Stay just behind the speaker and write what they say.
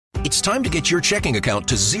It's time to get your checking account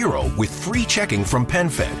to zero with free checking from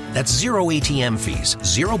PenFed. That's zero ATM fees,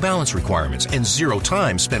 zero balance requirements, and zero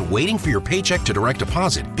time spent waiting for your paycheck to direct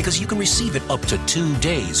deposit because you can receive it up to 2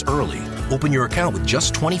 days early. Open your account with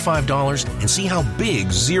just $25 and see how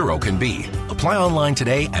big zero can be. Apply online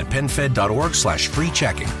today at PenFed.org/free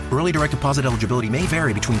checking. Early direct deposit eligibility may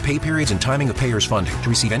vary between pay periods and timing of payers' funding. To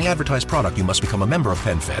receive any advertised product, you must become a member of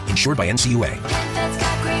PenFed, insured by NCUA.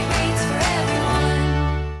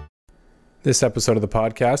 This episode of the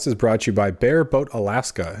podcast is brought to you by Bear Boat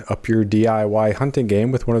Alaska, up your DIY hunting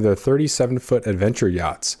game with one of their 37-foot adventure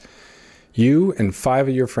yachts. You and 5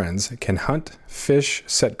 of your friends can hunt, fish,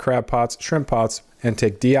 set crab pots, shrimp pots, and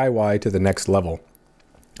take DIY to the next level.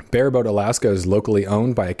 Bear Boat Alaska is locally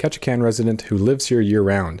owned by a Ketchikan resident who lives here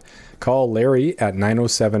year-round. Call Larry at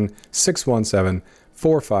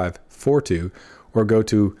 907-617-4542 or go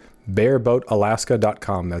to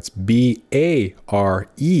bearboatalaska.com. That's B-A-R-E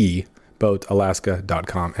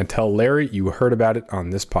boatalaska.com and tell Larry you heard about it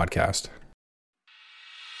on this podcast.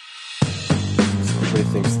 Somebody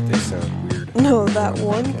thinks they sound weird. No, that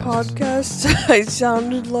one podcast, I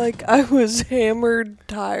sounded like I was hammered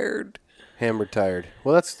tired. Hammered tired.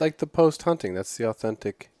 Well, that's like the post-hunting. That's the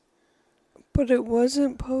authentic. But it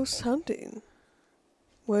wasn't post-hunting.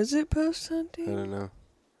 Was it I post-hunting? don't know.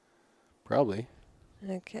 Probably.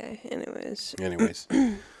 Okay, anyways.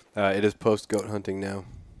 It is post-goat hunting now.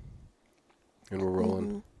 And we're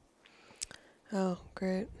rolling. Mm-hmm. Oh,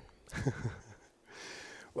 great.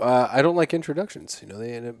 I don't like introductions. You know,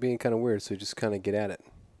 they end up being kind of weird, so you just kind of get at it.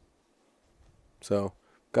 So,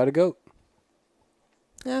 got a goat.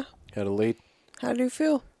 Yeah. Had a late. How do you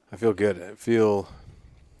feel? I feel good. It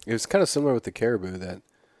was kind of similar with the caribou that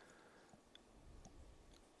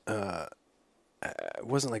I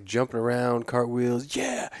wasn't like jumping around, cartwheels,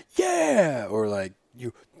 yeah, or like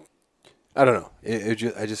I don't know.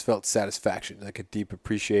 I just felt satisfaction, like a deep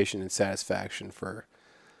appreciation and satisfaction for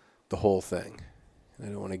the whole thing. I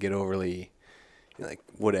don't want to get overly like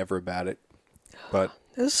whatever about it, but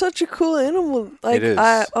It's such a cool animal. Like, it is.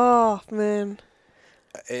 Oh, man.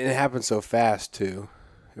 It happened so fast too.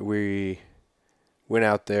 We went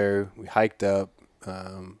out there. We hiked up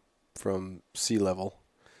from sea level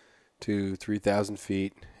to 3,000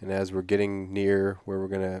 feet, and as we're getting near where we're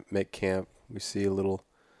gonna make camp, we see a little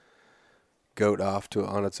goat off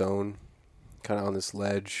on its own, kind of on this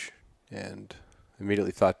ledge, and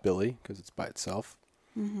immediately thought Billy because it's by itself.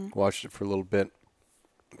 Mm-hmm. Watched it for a little bit,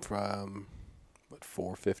 from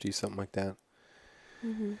 450, something like that,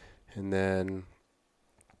 and then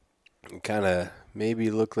it kind of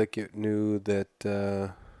maybe looked like it knew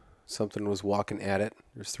that something was walking at it.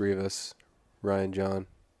 There's 3 of us: Ryan, John,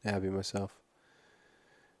 Abby, myself,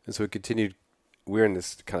 and so we continued. We're in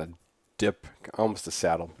this kind of dip, almost a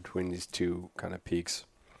saddle between these 2 kind of peaks.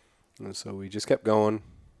 And so we just kept going,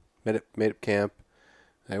 made up camp.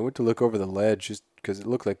 I went to look over the ledge just because it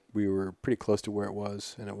looked like we were pretty close to where it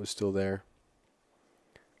was, and it was still there.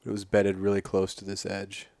 It was bedded really close to this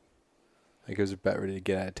edge. Like it was about ready to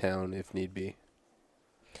get out of town if need be.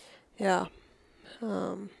 Yeah.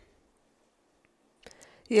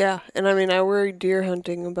 Yeah, and I mean, I worry deer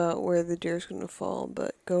hunting about where the deer's going to fall,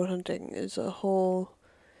 but goat hunting is a whole...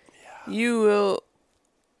 Yeah. You will...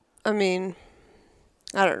 I mean,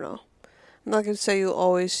 I don't know. I'm not going to say you'll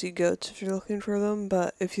always see goats if you're looking for them,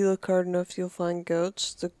 but if you look hard enough, you'll find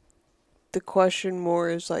goats. The question more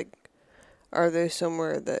is, like, are they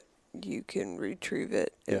somewhere that you can retrieve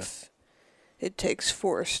it if it takes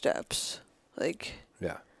 4 steps? Like,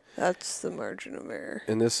 that's the margin of error.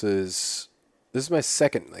 And this is my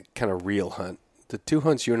second, like, kind of real hunt. The 2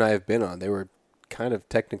 hunts you and I have been on, they were kind of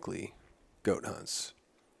technically goat hunts.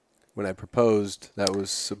 When I proposed, that was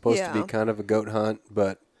supposed to be kind of a goat hunt,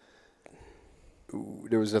 but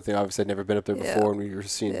there was nothing. Obviously, I'd never been up there before, and we were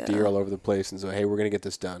seeing deer all over the place. And so, hey, we're going to get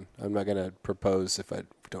this done. I'm not going to propose if I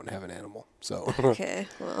don't have an animal. So, okay,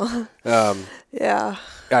 well, yeah.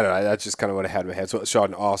 I don't know. That's just kind of what I had in my head. So, it shot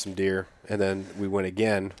an awesome deer, and then we went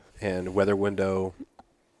again, and weather window.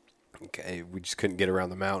 Okay, we just couldn't get around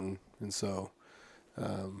the mountain, and so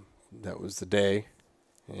that was the day.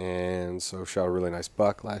 And so, shot a really nice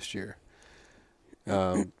buck last year.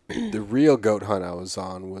 The real goat hunt I was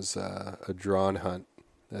on was a drawn hunt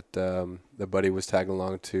that the buddy was tagging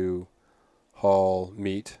along to haul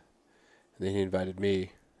meat, and then he invited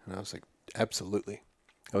me, and I was like, absolutely.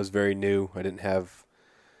 I was very new. I didn't have.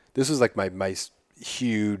 This was like my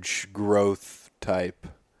huge growth type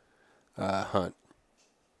hunt.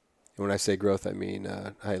 And when I say growth, I mean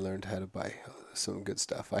I learned how to buy some good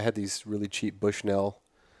stuff. I had these really cheap Bushnell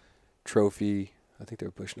trophy. I think they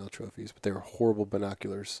were Bushnell trophies, but they were horrible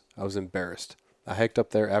binoculars. I was embarrassed. I hiked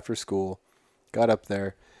up there after school, got up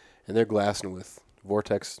there, and they're glassing with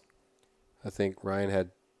Vortex. I think Ryan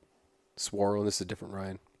had Swirl, and this is a different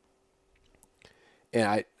Ryan.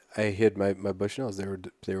 And I hid my Bushnells.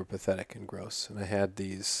 They were pathetic and gross. And I had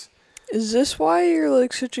these. Is this why you're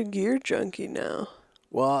like such a gear junkie now?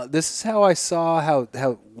 Well, this is how I saw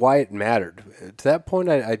why it mattered. To that point,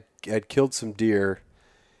 I'd killed some deer,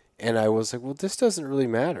 and I was like, well, this doesn't really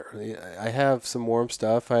matter. I have some warm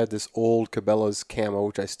stuff. I had this old Cabela's camo,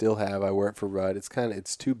 which I still have. I wear it for rut.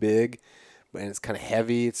 It's too big, and it's kind of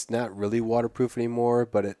heavy. It's not really waterproof anymore,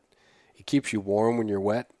 but it keeps you warm when you're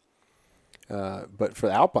wet. But for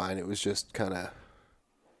the Alpine, it was just kind of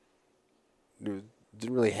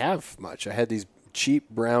didn't really have much. I had these cheap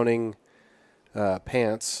Browning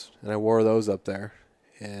pants, and I wore those up there.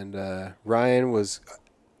 And Ryan was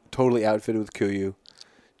totally outfitted with Kuiu.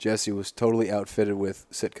 Jesse was totally outfitted with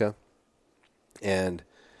Sitka. And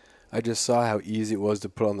I just saw how easy it was to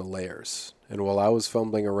put on the layers. And while I was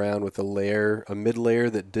fumbling around with a mid layer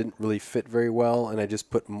that didn't really fit very well, and I just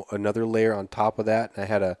put another layer on top of that, and I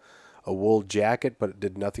had a wool jacket, but it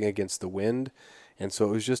did nothing against the wind. And so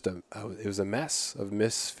it was just it was a mess of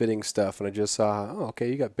misfitting stuff. And I just saw, oh, okay,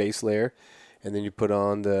 you got base layer, and then you put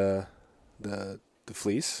on the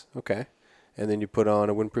fleece, okay, and then you put on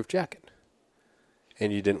a windproof jacket,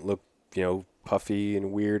 and you didn't look, puffy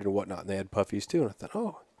and weird and whatnot. And they had puffies too, and I thought,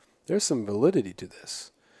 oh, there's some validity to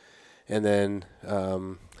this. And then I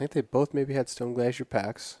think they both maybe had Stone Glacier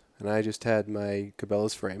packs, and I just had my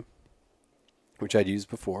Cabela's frame, which I'd used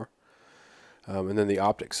before. And then the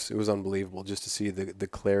optics, it was unbelievable just to see the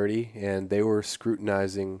clarity. And they were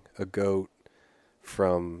scrutinizing a goat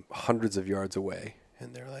from hundreds of yards away.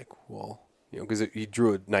 And they're like, well, because he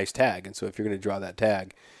drew a nice tag. And so if you're going to draw that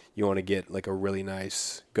tag, you want to get like a really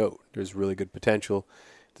nice goat. There's really good potential.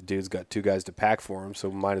 The dude's got 2 guys to pack for him, so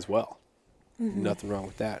might as well. Mm-hmm. Nothing wrong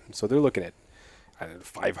with that. And so they're looking at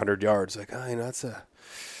 500 yards. Like,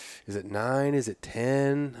 is it 9? Is it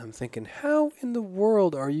 10? I'm thinking, how in the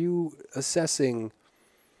world are you assessing?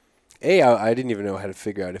 I didn't even know how to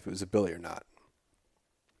figure out if it was a billy or not.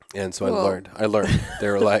 And so I learned. They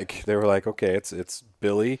were like, okay, it's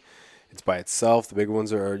billy. It's by itself. The big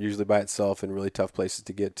ones are usually by itself in really tough places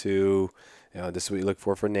to get to. This is what you look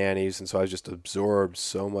for nannies. And so I just absorbed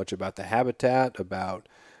so much about the habitat, about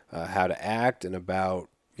how to act, and about,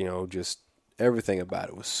 just everything about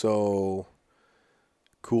it was so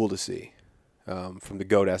cool to see, from the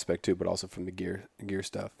goat aspect too, but also from the gear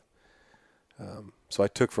stuff. So I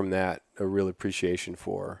took from that a real appreciation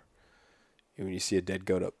for when you see a dead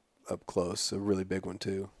goat up close, a really big one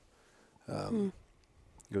too.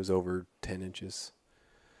 It was over 10 inches.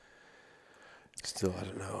 Still, I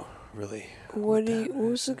don't know, really. What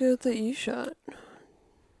was the goat that you shot?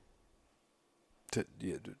 A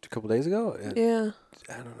couple days ago? Yeah.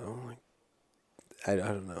 I don't know. I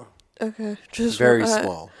don't know. Okay, just very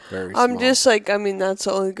small. Very small. I'm just like, that's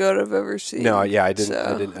the only goat I've ever seen. No, yeah, I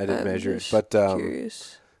didn't measure it, but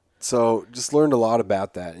curious. So just learned a lot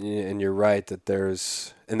about that, and you're right that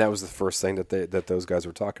and that was the first thing that those guys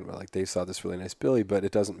were talking about. Like, they saw this really nice billy, but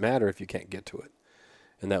it doesn't matter if you can't get to it,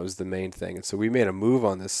 and that was the main thing. And so we made a move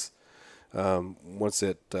on this once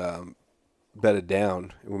it bedded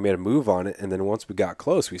down. We made a move on it, and then once we got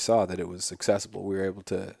close, we saw that it was accessible. We were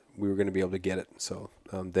going to be able to get it. So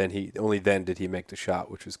then did he make the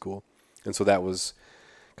shot, which was cool. And so that was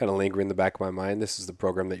kind of lingering in the back of my mind. This is the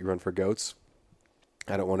program that you run for goats.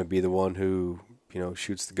 I don't want to be the one who,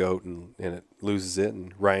 shoots the goat and it loses it.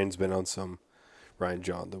 And Ryan's been on some, Ryan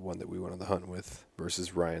John, the one that we went on the hunt with,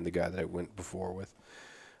 versus Ryan, the guy that I went before with.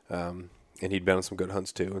 And he'd been on some good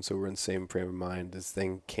hunts too. And so we're in the same frame of mind. This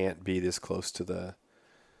thing can't be this close to the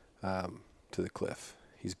cliff.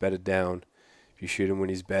 He's bedded down. You shoot him when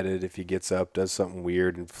he's bedded. If he gets up, does something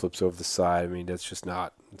weird and flips over the side, that's just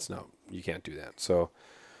not, you can't do that. So,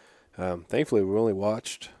 thankfully we only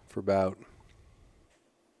watched for about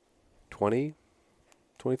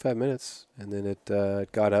 25 minutes, and then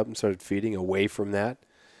it got up and started feeding away from that,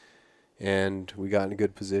 and we got in a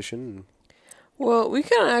good position. Well, we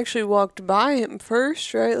kind of actually walked by him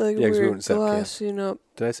first, right? Like, yeah, we were glassing up.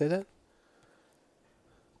 Did I say that?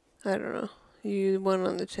 I don't know. You went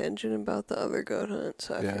on the tangent about the other goat hunt,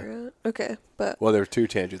 so I forgot. Okay, but... Well, there were 2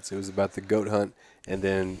 tangents. It was about the goat hunt and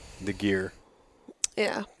then the gear.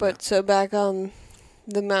 Yeah, but so back on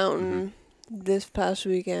the mountain this past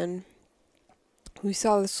weekend, we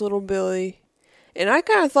saw this little billy, and I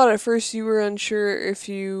kind of thought at first you were unsure if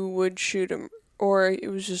you would shoot him, or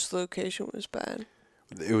it was just the location was bad.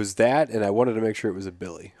 It was that, and I wanted to make sure it was a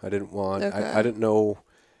billy. I didn't want... Okay. I didn't know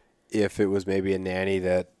if it was maybe a nanny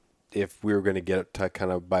that if we were going to get up to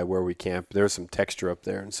kind of by where we camp, there was some texture up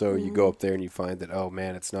there. And so you go up there and you find that, oh,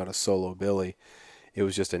 man, it's not a solo billy. It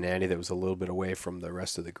was just a nanny that was a little bit away from the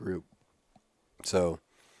rest of the group. So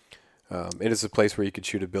it is a place where you could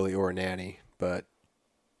shoot a billy or a nanny, but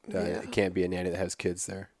it can't be a nanny that has kids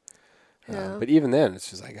there. Yeah. But even then, it's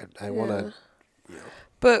just like I want to. You know.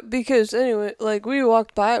 But because anyway, like we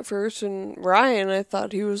walked by it first, and Ryan, I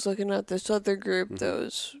thought he was looking at this other group that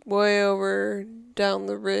was way over down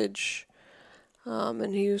the ridge,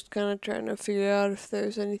 and he was kind of trying to figure out if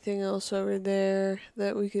there's anything else over there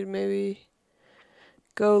that we could maybe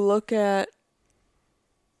go look at.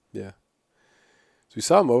 Yeah. So we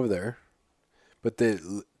saw him over there, but it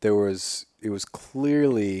was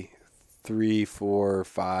clearly 3, 4,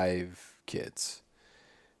 5 kids,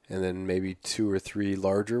 and then maybe 2 or 3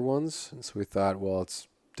 larger ones. And so we thought, well, it's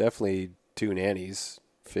definitely 2 nannies,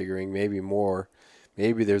 figuring maybe more.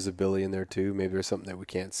 Maybe there's a billy in there too. Maybe there's something that we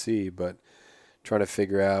can't see, but trying to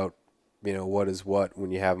figure out, what is what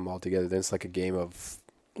when you have them all together. Then it's like a game of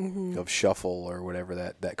shuffle or whatever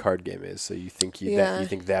that card game is. So you think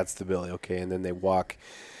that's the billy, okay, and then they walk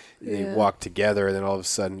together, and then all of a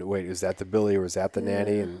sudden, wait, is that the billy or is that the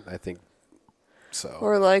nanny? And I think so.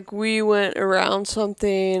 Or like we went around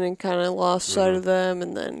something and kind of lost sight of them,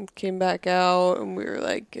 and then came back out, and we were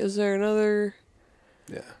like, is there another?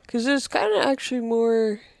 Yeah. Because there's kind of actually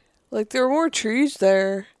more, like there were more trees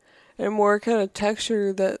there, and more kind of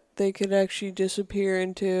texture that they could actually disappear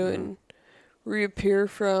into and reappear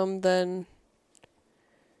from than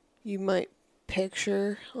you might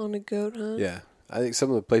picture on a goat hunt. Yeah. I think some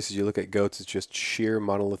of the places you look at goats, it's just sheer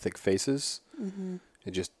monolithic faces. Mm-hmm.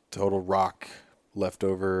 And just total rock,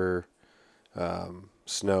 leftover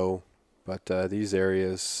snow. But these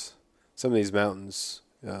areas, some of these mountains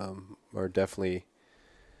are definitely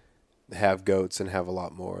have goats and have a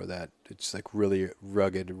lot more of that. It's like really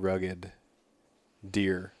rugged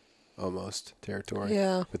deer almost territory.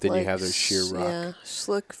 Yeah. But then you have those sheer rock. Yeah,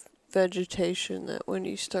 slick vegetation that when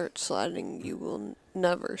you start sliding, you will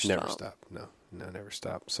never stop. Never stop. No, never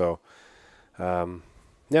stop. So,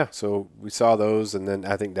 so we saw those, and then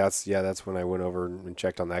I think that's when I went over and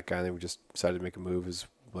checked on that guy, and then we just decided to make a move. It was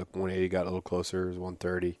like 180 got a little closer. It was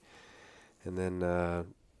 130. And then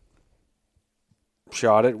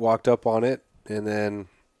shot it, walked up on it, and then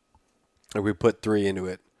we put 3 into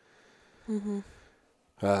it,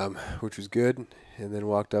 which was good, and then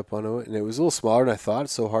walked up on it. And it was a little smaller than I thought.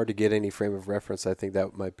 It's so hard to get any frame of reference. I think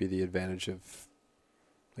that might be the advantage of,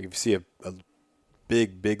 like, if you see a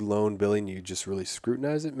big lone billy and you just really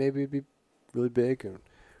scrutinize it, maybe it'd be really big. And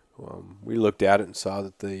we looked at it and saw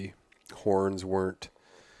that the horns weren't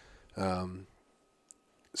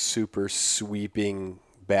super sweeping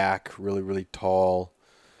back, really tall.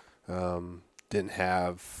 Didn't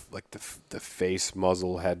have like the face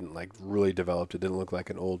muzzle hadn't like really developed. It didn't look like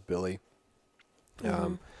an old billy.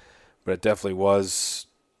 But it definitely was.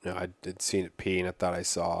 I had seen it pee, and I thought I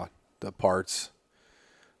saw the parts.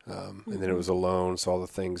 And then it was alone, so all the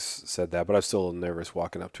things said that. But I was still a little nervous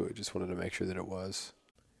walking up to it. Just wanted to make sure that it was.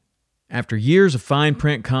 After years of fine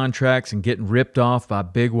print contracts and getting ripped off by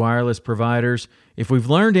big wireless providers, if we've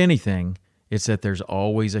learned anything, it's that there's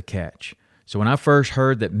always a catch. So when I first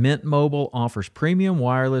heard that Mint Mobile offers premium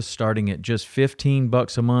wireless starting at just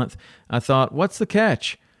 $15 a month, I thought, what's the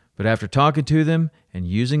catch? But after talking to them and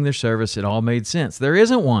using their service, it all made sense. There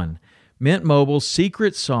isn't one. Mint Mobile's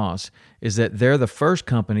secret sauce is that they're the first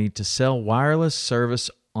company to sell wireless service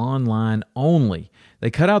online only.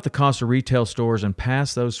 They cut out the cost of retail stores and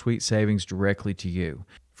pass those sweet savings directly to you.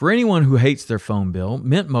 For anyone who hates their phone bill,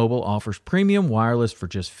 Mint Mobile offers premium wireless for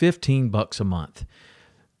just $15 a month.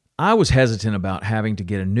 I was hesitant about having to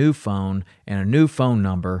get a new phone and a new phone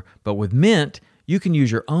number, but with Mint, you can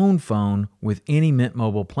use your own phone with any Mint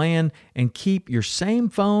Mobile plan and keep your same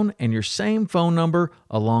phone and your same phone number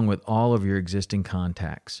along with all of your existing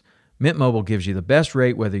contacts. Mint Mobile gives you the best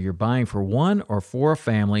rate whether you're buying for one or for a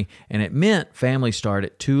family, and at Mint, families start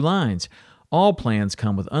at 2 lines. All plans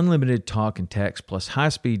come with unlimited talk and text plus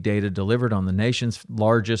high-speed data delivered on the nation's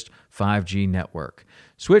largest 5G network.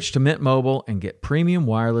 Switch to Mint Mobile and get premium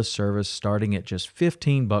wireless service starting at just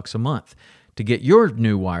 $15 a month. To get your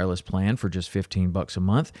new wireless plan for just $15 a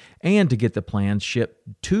month and to get the plans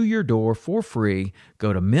shipped to your door for free,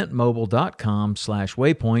 go to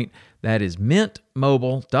mintmobile.com/waypoint. That is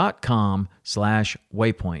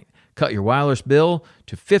mintmobile.com/waypoint. Cut your wireless bill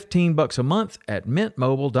to $15 a month at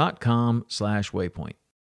mintmobile.com/waypoint.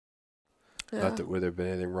 Yeah. Not that would there have been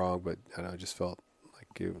anything wrong, but I know I just felt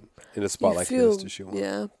like in a spot like this to shoot one.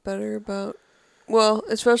 Yeah, better about, well,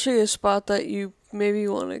 especially a spot that you maybe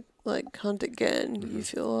want to like hunt again. You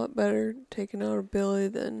feel a lot better taking out a billy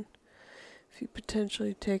than if you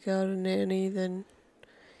potentially take out a nanny, then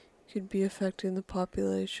you could be affecting the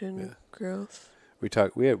population growth. We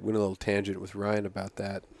went a little tangent with Ryan about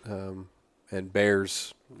that, and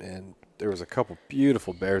bears, and there was a couple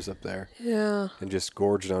beautiful bears up there. Yeah. And just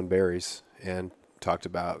gorged on berries, and talked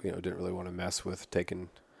about, didn't really want to mess with taking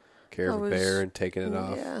care of a bear and taking it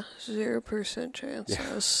off. Yeah, 0% chance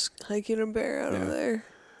I was hiking a bear out of there.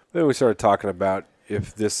 Then we started talking about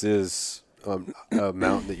if this is a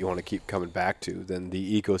mountain that you want to keep coming back to, then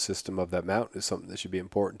the ecosystem of that mountain is something that should be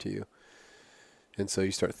important to you. And so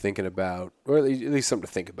you start thinking about, or at least something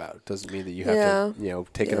to think about. It doesn't mean that you have to,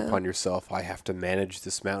 take it upon yourself. I have to manage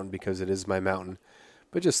this mountain because it is my mountain.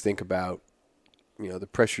 But just think about, the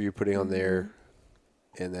pressure you're putting on there,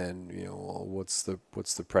 and then, what's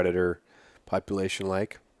the predator population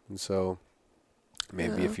like? And so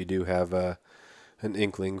maybe if you do have an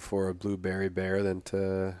inkling for a blueberry bear, then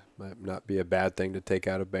might not be a bad thing to take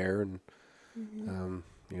out a bear and,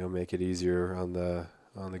 make it easier on the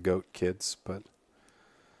goat kids, but.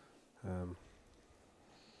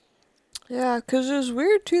 Yeah, because it was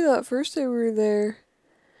weird too that first day we were there.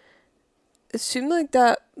 It seemed like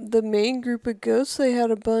that the main group of goats, they had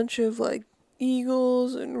a bunch of like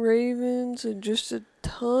eagles and ravens and just a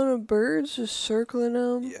ton of birds just circling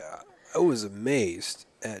them. Yeah, I was amazed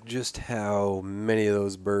at just how many of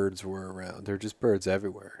those birds were around. They're just birds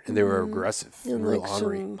everywhere, and they were aggressive and real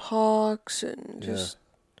hungry. Some hawks and just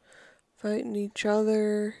fighting each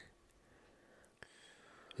other.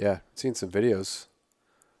 Yeah, I've seen some videos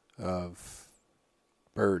of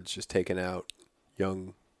birds just taking out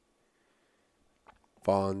young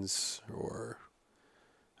fawns or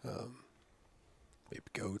baby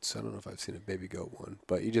goats. I don't know if I've seen a baby goat one,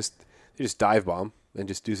 but they just dive bomb and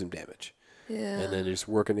just do some damage. Yeah. And then they're just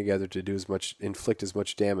working together to inflict as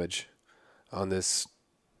much damage on this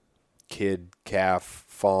kid, calf,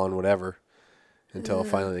 fawn, whatever, until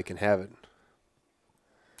finally they can have it.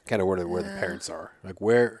 Kind of where the parents are. Like,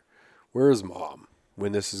 where's mom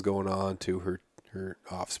when this is going on to her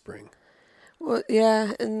offspring? Well,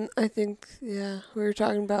 yeah, and I think, we were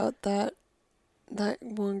talking about that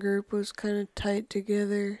one group was kind of tight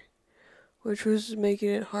together, which was making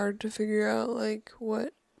it hard to figure out,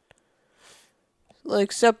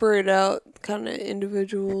 separate out kind of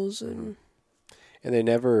individuals and... And they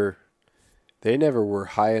never were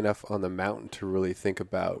high enough on the mountain to really think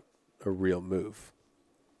about a real move.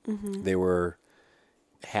 Mm-hmm. They were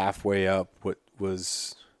halfway up what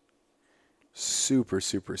was super,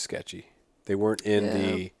 super sketchy. They weren't in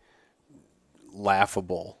the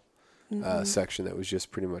laughable section that was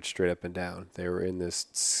just pretty much straight up and down. They were in this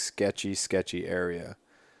sketchy area.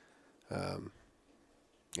 They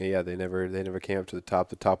never came up to the top.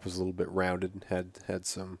 The top was a little bit rounded and had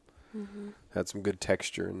some good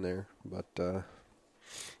texture in there. But so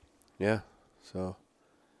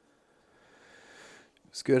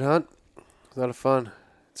it's a good hunt. It's a lot of fun.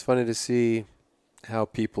 It's funny to see how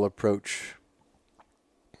people approach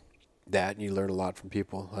that, and you learn a lot from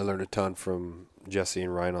people. I learned a ton from Jesse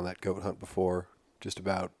and Ryan on that goat hunt before, just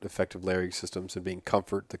about effective layering systems and being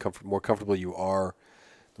more comfortable you are,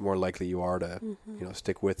 the more likely you are to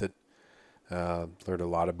stick with it. Learned a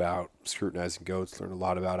lot about scrutinizing goats, learned a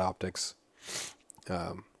lot about optics.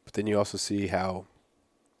 But then you also see how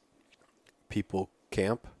people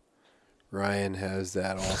camp. Ryan has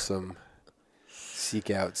that awesome Seek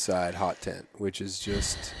Outside hot tent, which is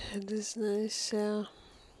just... It is nice, yeah.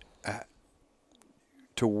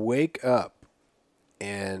 To wake up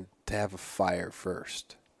and to have a fire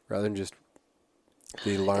first, rather than just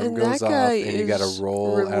the alarm goes off and you got to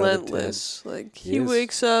roll relentless. out of the tent. He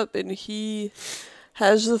wakes up and he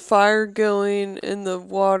has the fire going and the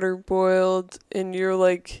water boiled and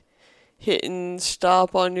you're hitting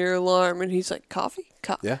stop on your alarm and he's like, coffee?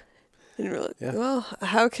 Yeah. And you're like, well,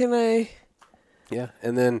 how can I... Yeah,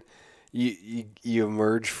 and then you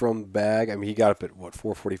emerge from the bag. I mean, he got up at,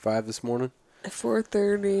 4:45 this morning?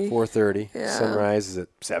 4:30. 4:30. Yeah. Sunrise is at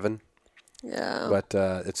 7. Yeah. But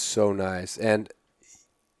it's so nice. And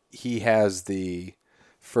he has the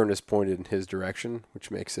furnace pointed in his direction,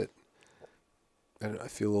 which makes it, I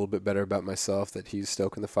feel a little bit better about myself that he's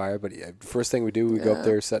stoking the fire. But first thing we do, we go up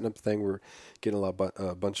there, setting up the thing. We're getting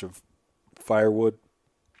a bunch of firewood.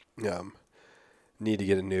 Need to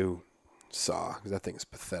get a new saw because that thing is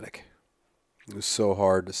pathetic. It was so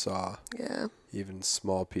hard to saw even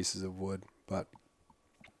small pieces of wood. But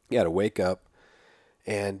you got to wake up,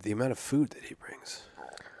 and the amount of food that he brings.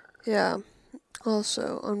 Yeah,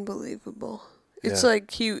 also unbelievable. It's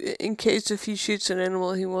like in case if he shoots an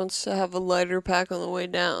animal, he wants to have a lighter pack on the way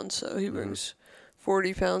down, so he brings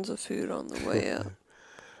 40 pounds of food on the way up.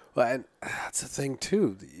 Well, and that's the thing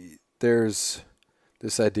too. there's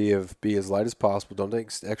this idea of be as light as possible. Don't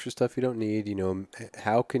take extra stuff you don't need. You know,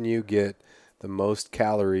 how can you get the most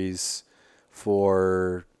calories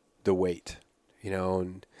for the weight? You know,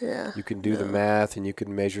 and you can do the math and you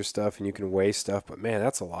can measure stuff and you can weigh stuff. But man,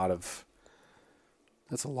 that's a lot of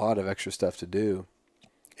extra stuff to do.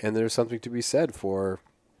 And there's something to be said for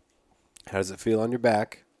how does it feel on your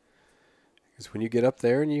back? Because when you get up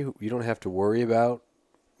there and you don't have to worry about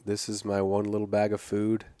this is my one little bag of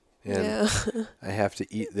food and I have to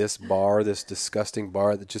eat this bar, this disgusting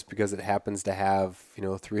bar that just because it happens to have,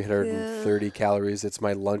 330 calories. It's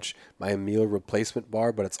my lunch, my meal replacement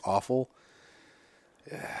bar, but it's awful.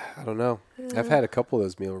 I don't know. I've had a couple of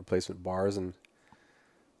those meal replacement bars and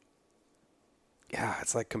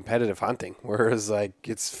it's like competitive hunting. Whereas like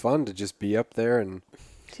it's fun to just be up there and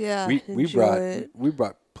we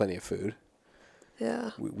brought plenty of food.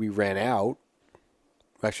 Yeah. We ran out.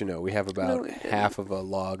 Actually, no, we have about half of a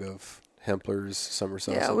log of Hempler's summer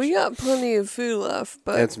sausage. Yeah, we got plenty of food left,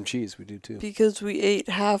 but and some cheese we do too. Because we ate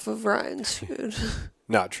half of Ryan's food.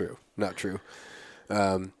 Not true.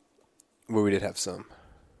 Well, we did have some.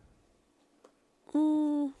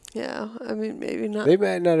 Yeah, I mean, maybe not. They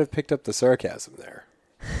might not have picked up the sarcasm there.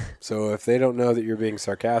 So if they don't know that you're being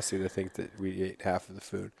sarcastic, they think that we ate half of the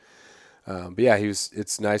food. But yeah,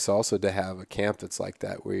 it's nice also to have a camp that's like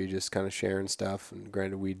that, where you're just kind of sharing stuff. And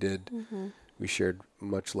granted, we shared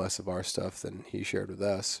much less of our stuff than he shared with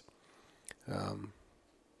us.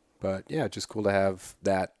 But yeah, just cool to have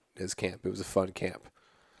that as camp. It was a fun camp.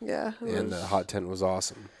 Yeah. And the hot tent was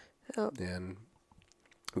awesome. Yep. And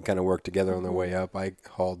we kind of worked together on the way up. I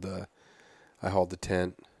hauled the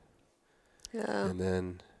tent. Yeah.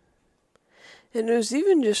 And it was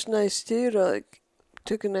even just nice too to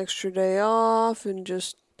took an extra day off and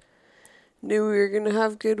just knew we were gonna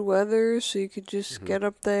have good weather, so you could just get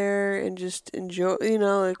up there and just enjoy.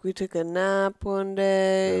 We took a nap one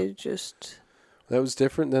day. Yeah. Just that was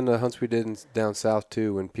different than the hunts we did down south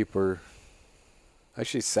too, when people were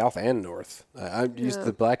actually south and north. I used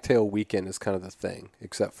the blacktail weekend as kind of the thing,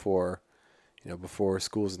 except for before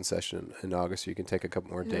school's in session in August, you can take a couple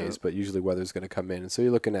more days, but usually weather's going to come in, and so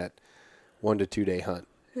you're looking at 1 to 2 day hunt.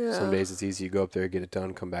 Yeah. Some days it's easy. You go up there, get it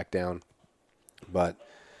done, come back down. But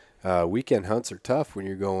weekend hunts are tough when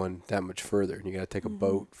you're going that much further. And you got to take a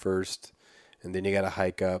boat first, and then you got to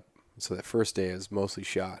hike up. So that first day is mostly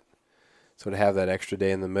shot. So to have that extra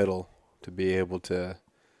day in the middle to be able to,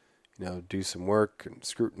 do some work and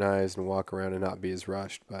scrutinize and walk around and not be as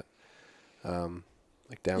rushed. But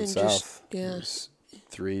like down south, it was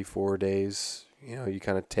 3-4 days. You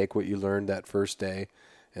kind of take what you learned that first day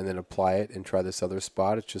and then apply it and try this other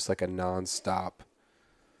spot. It's just like a non-stop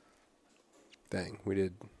thing. We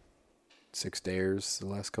did 6 days the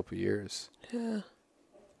last couple of years. Yeah.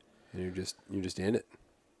 And you're just in it.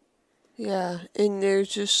 Yeah, and there's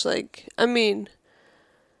just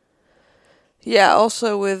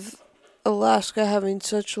also with Alaska having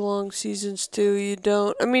such long seasons too,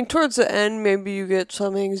 towards the end maybe you get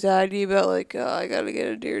some anxiety about I gotta get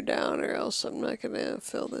a deer down or else I'm not gonna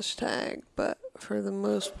fill this tag, but for the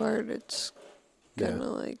most part it's kind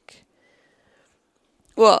of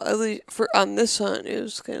at least on this hunt it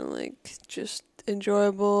was kind of just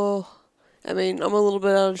enjoyable. I mean, I'm a little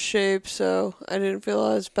bit out of shape, so I didn't feel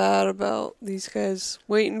as bad about these guys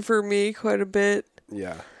waiting for me quite a bit.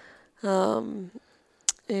 Yeah.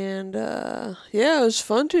 It was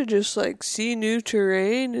fun to just see new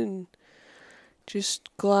terrain and just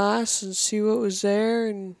glass and see what was there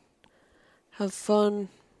and have fun,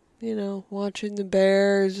 watching the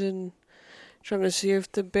bears and trying to see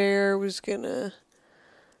if the bear was gonna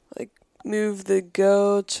move the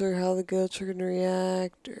goats or how the goats were gonna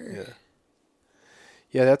react or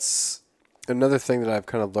Yeah, that's another thing that I've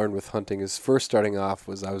kind of learned with hunting is first starting off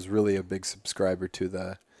was I was really a big subscriber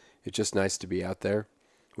to it's just nice to be out there,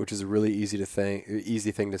 which is a really easy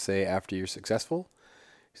thing to say after you're successful.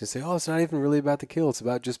 You say, it's not even really about the kill. It's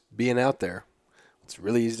about just being out there. It's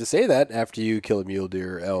really easy to say that after you kill a mule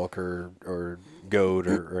deer, elk, or goat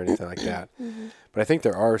or anything like that. Mm-hmm. But I think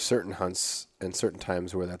there are certain hunts and certain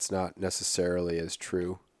times where that's not necessarily as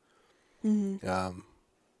true. Mm-hmm.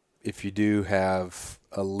 If you do have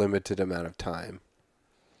a limited amount of time,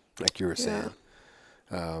 like you were saying.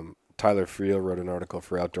 Tyler Friel wrote an article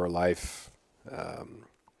for Outdoor Life.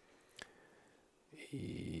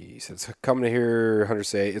 He says, coming to hear hunters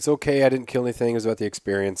say, it's okay, I didn't kill anything, it was about the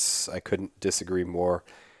experience. I couldn't disagree more.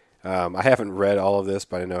 I haven't read all of this,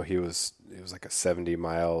 but I know it was like a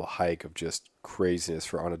 70-mile hike of just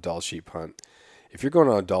craziness on a Dall sheep hunt. If you're going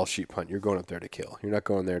on a Dall sheep hunt, you're going up there to kill. You're not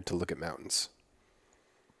going there to look at mountains.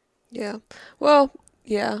 Yeah. Well,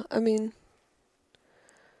 yeah, I mean...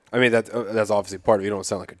 I mean, that's obviously part of it. You don't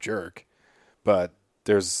sound like a jerk, but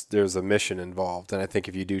there's a mission involved. And I think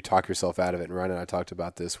if you do talk yourself out of it, and Ryan and I talked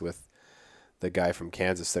about this with the guy from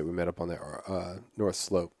Kansas that we met up on the North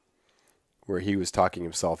Slope, where he was talking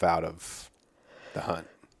himself out of the hunt.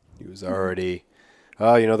 He was already,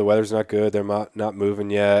 the weather's not good. They're not moving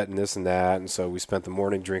yet, and this and that. And so we spent the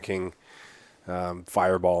morning drinking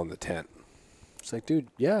Fireball in the tent. It's like, dude,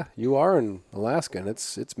 yeah, you are in Alaska, and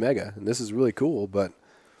it's mega, and this is really cool, but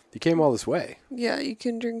you came all this way. Yeah, you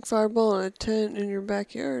can drink Fireball in a tent in your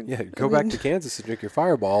backyard. Yeah, go back to Kansas and drink your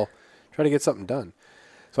Fireball. Try to get something done.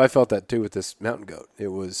 So I felt that, too, with this mountain goat. It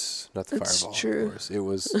was not the Fireball, true. of course. It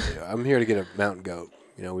was, I'm here to get a mountain goat.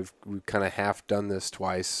 We've kind of half done this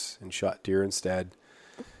twice and shot deer instead.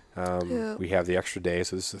 We have the extra day,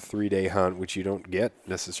 so this is a 3-day hunt, which you don't get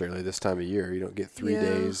necessarily this time of year. You don't get 3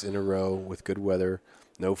 days in a row with good weather,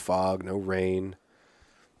 no fog, no rain.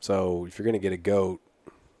 So if you're going to get a goat,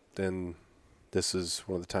 then this is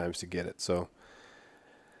one of the times to get it. So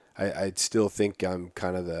I still think I'm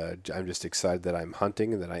just excited that I'm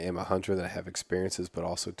hunting and that I am a hunter, that I have experiences, but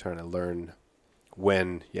also trying to learn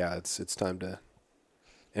when, it's time to,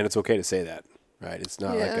 and it's okay to say that, right? It's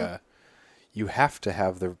not like you have to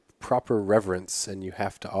have the proper reverence, and you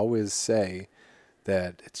have to always say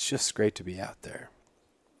that it's just great to be out there.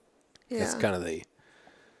 Yeah. That's kind of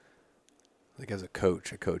as a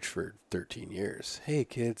coach, I coached for 13 years. Hey,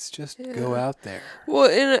 kids, just go out there.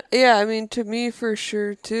 Well, I mean, to me, for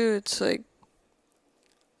sure, too, it's like,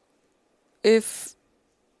 if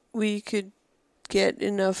we could get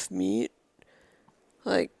enough meat,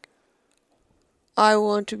 like, I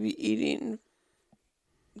want to be eating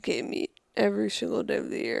game meat every single day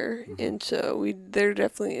of the year. Mm-hmm. And so there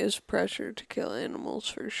definitely is pressure to kill animals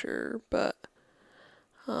for sure, but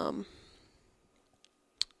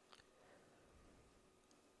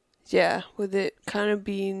with it kind of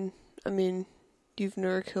being, I mean, you've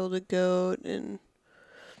never killed a goat, and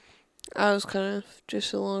I was kind of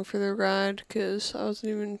just along for the ride because I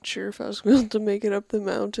wasn't even sure if I was going to make it up the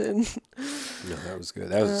mountain. No, that was good.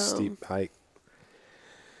 That was a steep hike.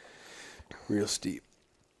 Real steep.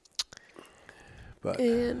 But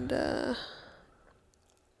and it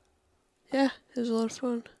was a lot of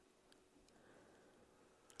fun.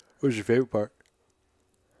 What was your favorite part?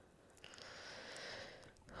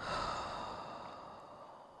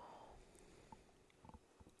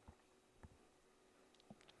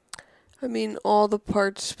 I mean, all the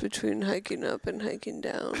parts between hiking up and hiking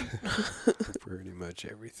down. Pretty much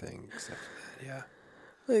everything except for that,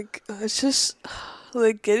 Like, it's just,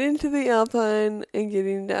 like, getting to the Alpine and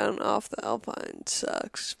getting down off the Alpine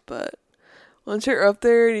sucks. But once you're up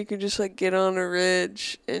there, you can just, like, get on a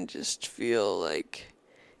ridge and just feel like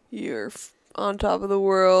you're on top of the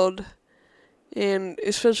world. And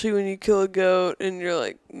especially when you kill a goat and you're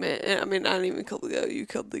like, man, I mean, I didn't even kill the goat, you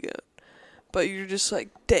killed the goat. But you're just like,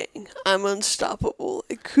 dang, I'm unstoppable.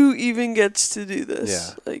 Like, who even gets to do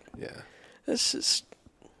this? That's just,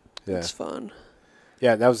 it's fun.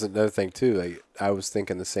 Yeah, that was another thing, too. Like, I was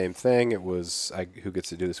thinking the same thing. It was, who gets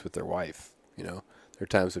to do this with their wife? There are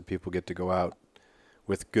times when people get to go out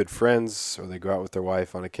with good friends, or they go out with their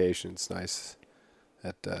wife on occasion. It's nice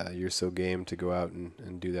that you're so game to go out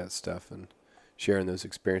and do that stuff and sharing those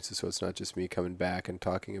experiences, so it's not just me coming back and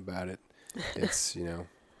talking about it. It's,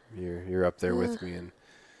 you're up there with me, and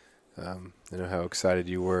I know how excited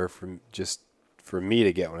you were for me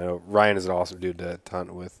to get one. I know Ryan is an awesome dude to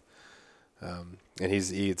hunt with, and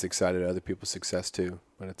he gets excited at other people's success too.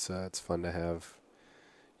 But it's fun to have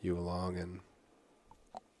you along, and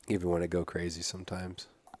even when I go crazy sometimes.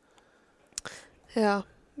 Yeah.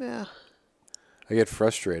 I get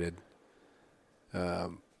frustrated,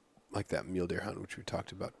 like that mule deer hunt, which we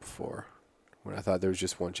talked about before, when I thought there was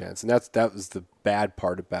just one chance. And that was the bad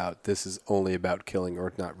part about this is only about killing,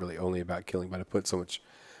 or not really only about killing, but I put so much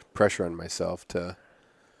pressure on myself to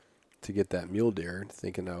get that mule deer,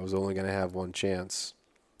 thinking I was only going to have one chance.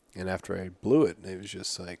 And after I blew it, it was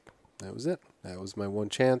just like, that was it. That was my one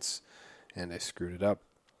chance, and I screwed it up.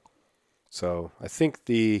 So I think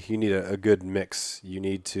you need a good mix. You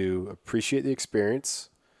need to appreciate the experience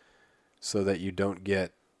so that you don't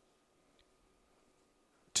get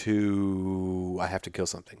I have to kill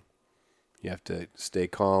something. You have to stay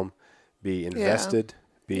calm, be invested,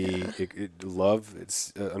 love,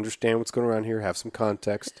 understand what's going on here, have some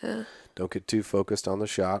context. Yeah. Don't get too focused on the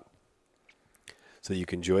shot. So you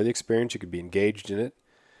can enjoy the experience, you can be engaged in it,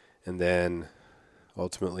 and then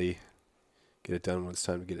ultimately get it done when it's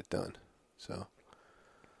time to get it done. So,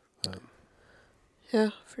 yeah,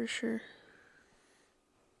 for sure.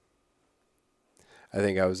 I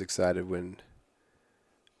think I was excited when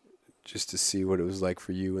just to see what it was like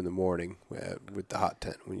for you in the morning with the hot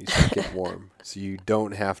tent when you start getting warm. So you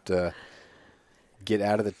don't have to get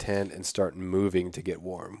out of the tent and start moving to get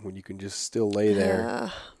warm. When you can just still lay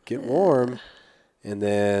there, get warm, and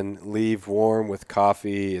then leave warm with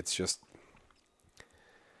coffee. It's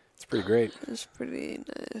pretty great. It's pretty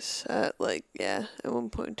nice. At one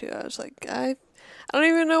point too, I was like, I don't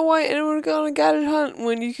even know why anyone would go on a guided hunt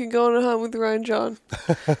when you can go on a hunt with Ryan John.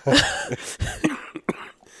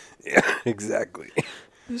 Yeah, exactly.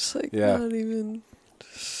 It's like not even.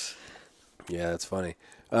 Yeah, that's funny.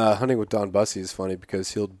 Hunting with Don Bussey is funny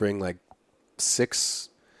because he'll bring like 6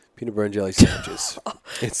 peanut butter and jelly sandwiches.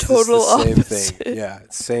 It's total the same opposite. thing. Yeah,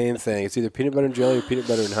 same thing. It's either peanut butter and jelly or peanut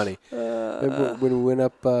butter and honey. When we went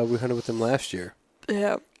up, we hunted with him last year.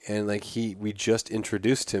 Yeah. And we just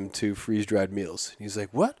introduced him to freeze-dried meals. He's like,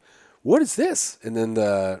 "What? What is this?" And then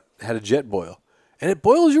had a jet boil, and it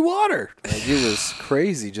boils your water. Like, it was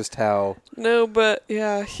crazy, just how. No, but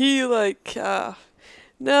yeah, he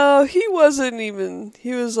no, he wasn't even.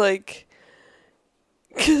 He was like,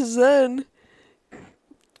 because then.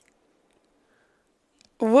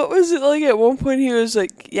 What was it like? At one point he was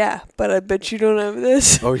like, yeah, but I bet you don't have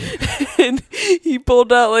this. Oh, yeah. And he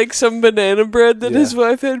pulled out like some banana bread that his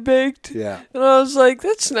wife had baked. Yeah. And I was like,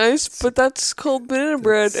 that's nice, but that's cold banana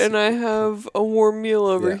bread, and I have a warm meal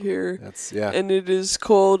over here. And it is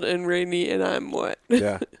cold and rainy, and I'm wet.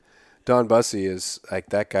 Yeah. Don Bussey is, like,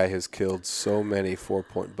 that guy has killed so many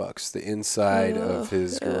 4-point bucks. The inside of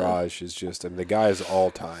his garage is just, I mean, the guy is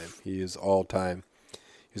all time. He is all time.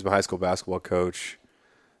 He's my high school basketball coach.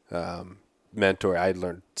 Mentor. I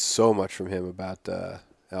learned so much from him about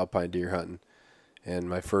alpine deer hunting, and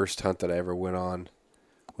my first hunt that I ever went on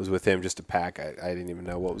was with him, just a pack. I didn't even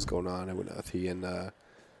know what was going on. I went out with he and guy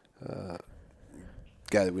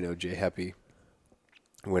that we know, Jay Heppy,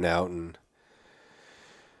 went out, and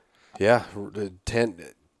the tent,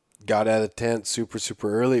 got out of the tent super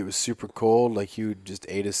early. It was super cold. Like, he just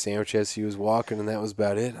ate his sandwich as he was walking, and that was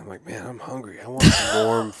about it. I'm like, man, I'm hungry. I want some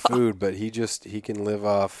warm food. But he can live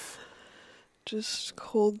off just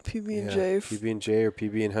cold PB&J. PB&J or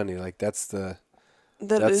PB and honey. Like, that's the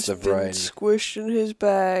has the been variety. Squished in his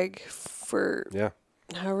bag for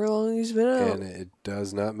however long he's been out. And it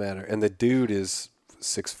does not matter. And the dude is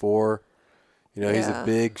 6'4". You know, he's a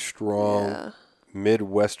big, strong,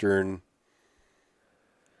 Midwestern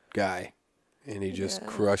guy, and he just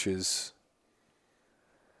crushes.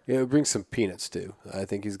 It brings some peanuts too. I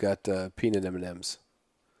think he's got peanut M&Ms,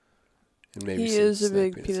 and maybe he is a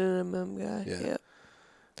big peanut M&M guy.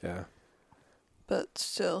 Yeah. But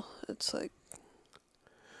still, it's like.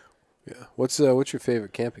 Yeah. What's your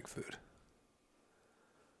favorite camping food?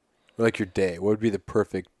 Or like your day. What would be the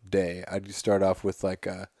perfect day? I'd start off with like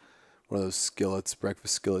one of those skillets,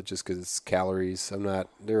 breakfast skillet, just because it's calories.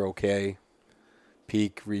 They're okay.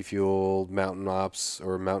 Peak, Refuel, Mountain Ops,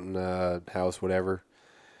 or Mountain House, whatever.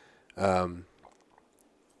 One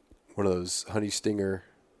of those Honey Stinger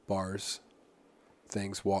bars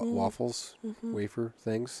things, waffles, wafer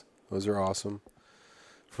things. Those are awesome.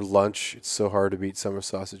 For lunch, it's so hard to beat summer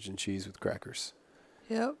sausage and cheese with crackers.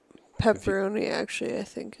 Yep. Pepperoni, actually, I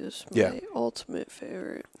think is my ultimate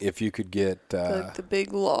favorite. If you could get... like the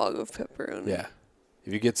big log of pepperoni. Yeah.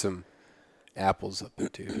 If you get some apples up there,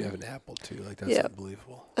 too. If you have an apple, too. Like, that's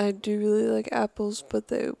unbelievable. I do really like apples, but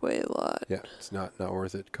they weigh a lot. Yeah, it's not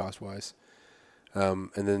worth it cost-wise. And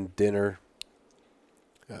then dinner.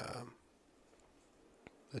 The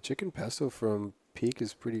chicken pesto from Peak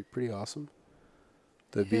is pretty awesome.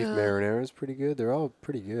 The beef marinara is pretty good. They're all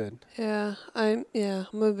pretty good. Yeah, I'm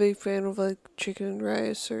a big fan of like chicken and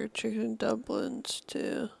rice or chicken and dumplings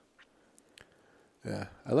too. Yeah,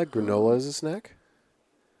 I like granola as a snack.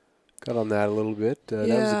 Got on that a little bit. That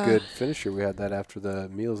was a good finisher. We had that after the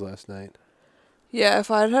meals last night. Yeah,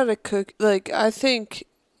 if I'd had a cook, like I think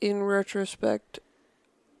in retrospect,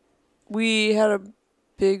 we had a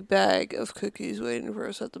big bag of cookies waiting for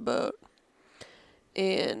us at the boat,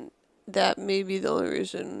 and that may be the only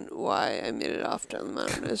reason why I made it off down the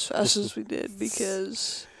mountain as fast as we did,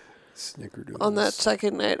 because Snickerdoodles. On that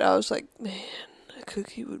second night, I was like, man, a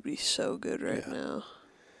cookie would be so good right now.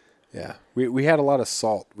 Yeah, we had a lot of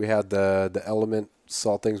salt. We had the Element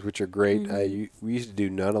salt things, which are great. We used to do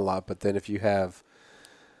none a lot, but then if you have,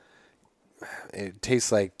 it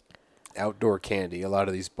tastes like outdoor candy. A lot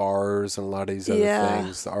of these bars and a lot of these other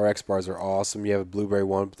things. The RX bars are awesome. You have a blueberry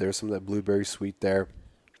one, but there's some of that blueberry sweet there.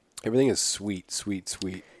 Everything is sweet.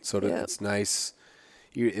 So it's nice.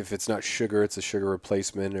 If it's not sugar, it's a sugar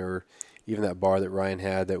replacement, or even that bar that Ryan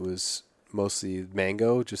had that was mostly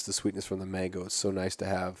mango, just the sweetness from the mango. It's so nice to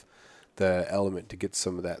have the Element to get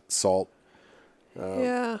some of that salt.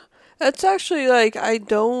 And That's actually like I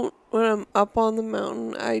don't when I'm up on the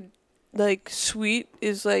mountain. I like sweet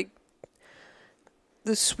is like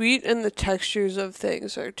the sweet and the textures of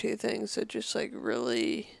things are two things that just like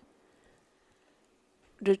really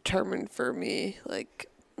determined for me. Like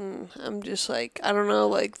I'm just like I don't know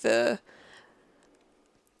like the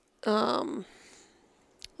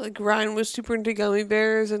like Ryan was super into gummy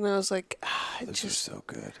bears and I was like Those are so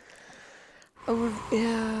good. I would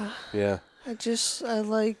Yeah. I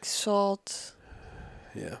like salt.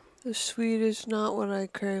 Yeah. The sweet is not what I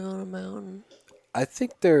crave on a mountain. I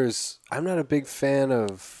think I'm not a big fan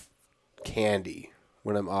of candy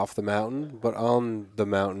when I'm off the mountain, but on the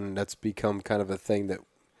mountain, that's become kind of a thing that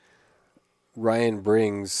Ryan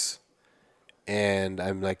brings, and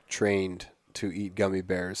I'm like trained to eat gummy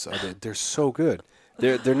bears. They're so good.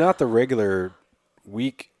 They're not the regular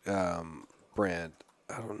weak brand.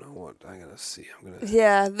 I don't know what I'm gonna see.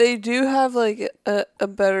 Yeah, they do have like a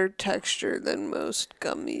better texture than most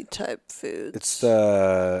gummy type foods. It's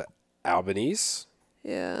the Albanese.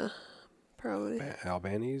 Yeah, probably.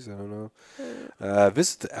 Albanese, I don't know.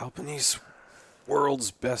 Visit the Albanese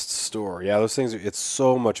world's best store. Yeah, those things. It's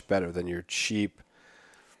so much better than your cheap,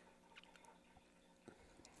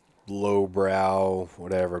 lowbrow,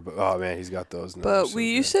 whatever. But oh man, he's got those. But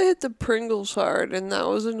we used to hit the Pringles hard, and that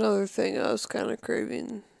was another thing I was kind of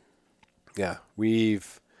craving. Yeah,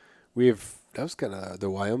 that was kind of the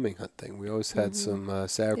Wyoming hunt thing. We always had some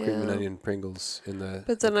sour cream and onion Pringles in the.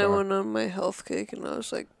 But then the I car. went on my health kick, and I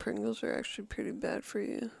was like, Pringles are actually pretty bad for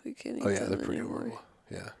you. We can't eat them they're pretty anymore. horrible.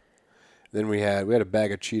 Yeah. Then we had a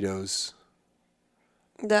bag of Cheetos.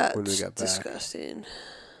 That's when we got back. disgusting.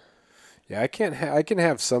 Yeah, I can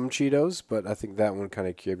have some Cheetos, but I think that one kind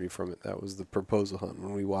of cured me from it. That was the proposal hunt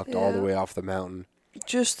when we walked all the way off the mountain.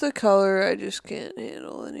 Just the color, I just can't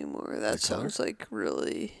handle anymore. That sounds like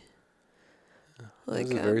really. Like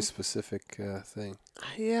that was a very specific thing.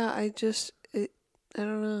 Yeah, I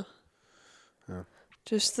don't know. Oh.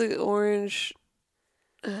 Just the orange.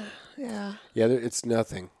 Yeah. Yeah, it's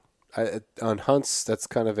nothing. On hunts, that's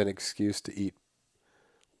kind of an excuse to eat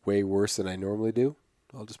way worse than I normally do.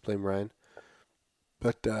 I'll just blame Ryan.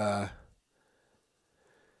 But, yeah,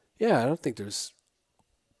 I don't think there's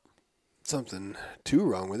something too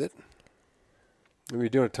wrong with it. I mean, you're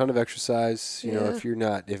doing a ton of exercise. You know, if you're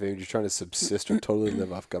trying to subsist or totally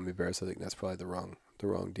live off gummy bears, I think that's probably the wrong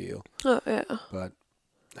deal. Oh, yeah. But,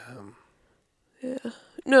 yeah.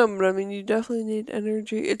 No, but I mean, you definitely need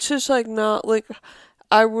energy. It's just like not like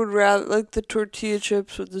I would rather like the tortilla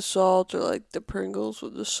chips with the salt or like the Pringles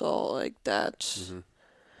with the salt. Like that's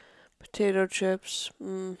potato chips.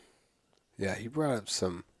 Yeah, he brought up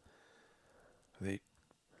some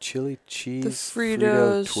chili cheese, the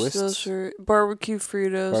Fritos twists. Those are barbecue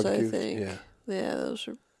Fritos, I think. Yeah, those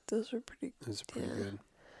are pretty. Those are pretty good.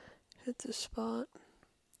 Hit the spot.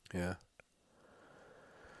 Yeah.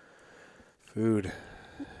 Food,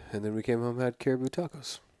 and then we came home and had caribou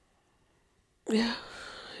tacos. Yeah.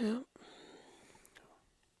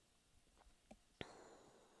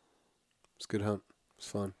 It's a good hunt. It was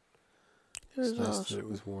fun. It was It's nice awesome. that it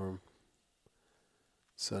was warm,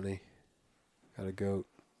 sunny. Got a goat.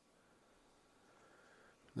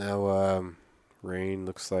 Now, rain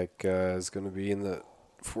looks like is going to be in the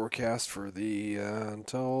forecast for the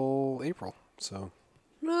until April. So.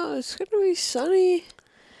 No, it's gonna be sunny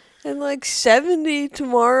and like 70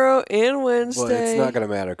 tomorrow and Wednesday. Well, it's not going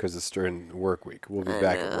to matter because it's during the work week. We'll be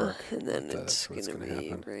back at work. And then it's gonna be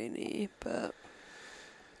happen. rainy, but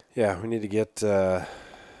yeah, we need to get some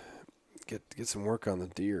work on the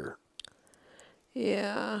deer.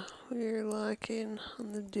 yeah, we're lacking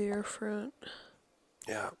on the deer front.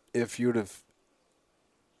 Yeah, if you'd have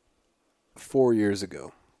 4 years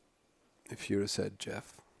ago, if you'd have said,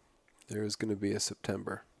 Jeff, there is going to be a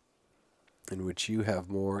September in which you have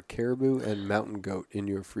more caribou and mountain goat in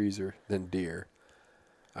your freezer than deer,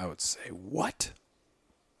 I would say, what?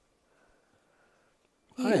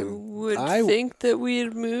 You would think that we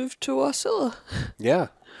had moved to Wasilla. Yeah.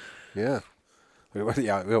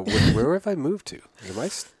 Where have I moved to? Am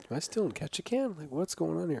I still in Ketchikan? Like, what's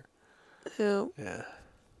going on here? Yeah.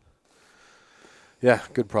 Yeah,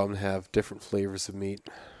 good problem to have. Different flavors of meat.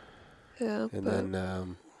 Yeah. And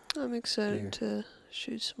then I'm excited to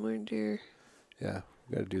shoot some more deer. Yeah,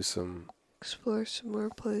 we got to do some. Explore some more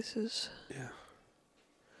places. Yeah.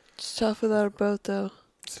 It's tough without a boat, though.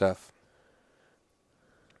 Stuff.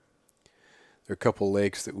 There are a couple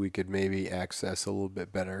lakes that we could maybe access a little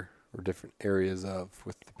bit better, or different areas of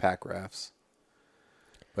with the pack rafts.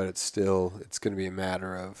 But it's going to be a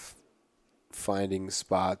matter of finding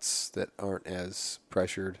spots that aren't as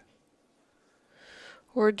pressured.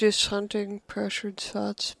 Or just hunting pressured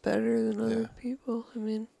spots better than other people. I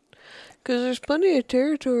mean, because there's plenty of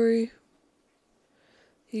territory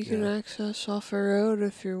you can access off a road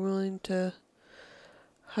if you're willing to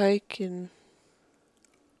hike and...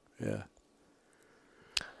 Yeah.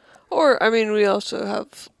 Or, I mean, we also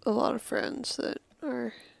have a lot of friends that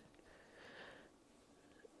are...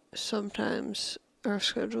 Sometimes our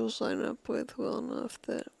schedules line up with well enough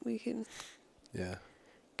that we can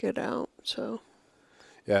get out, so...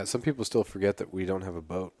 Yeah, some people still forget that we don't have a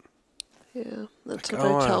boat. Yeah, that's like,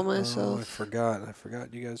 what I tell myself. I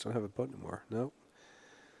forgot you guys don't have a boat anymore. No.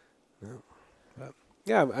 But,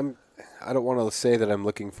 yeah, I don't want to say that I'm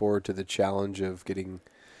looking forward to the challenge of getting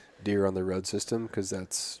deer on the road system, because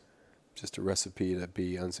that's just a recipe to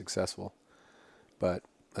be unsuccessful. But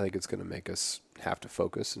I think it's going to make us have to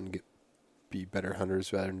focus and be better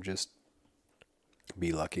hunters rather than just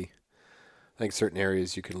be lucky. I think certain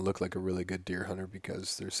areas you can look like a really good deer hunter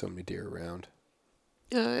because there's so many deer around.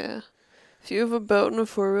 Oh, yeah. If you have a boat and a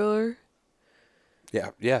four-wheeler...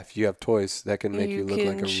 Yeah, if you have toys, that can make you look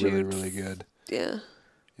like a really, really good... Yeah.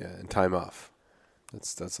 Yeah, and time off.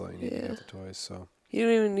 That's all you need to have the toys, so... You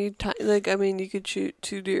don't even need time. Like, I mean, you could shoot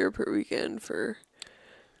 2 deer per weekend for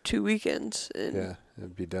 2 weekends. And yeah,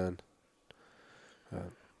 it'd be done.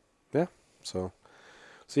 Yeah, so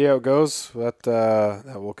see how it goes.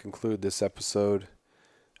 That will conclude this episode.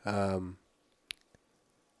 Been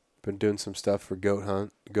doing some stuff for Go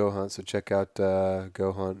Hunt, so check out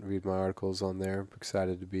Go Hunt. Read my articles on there. I'm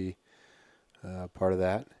excited to be part of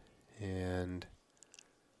that, and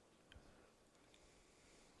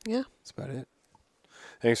yeah, that's about it.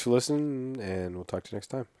 Thanks for listening, and we'll talk to you next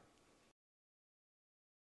time.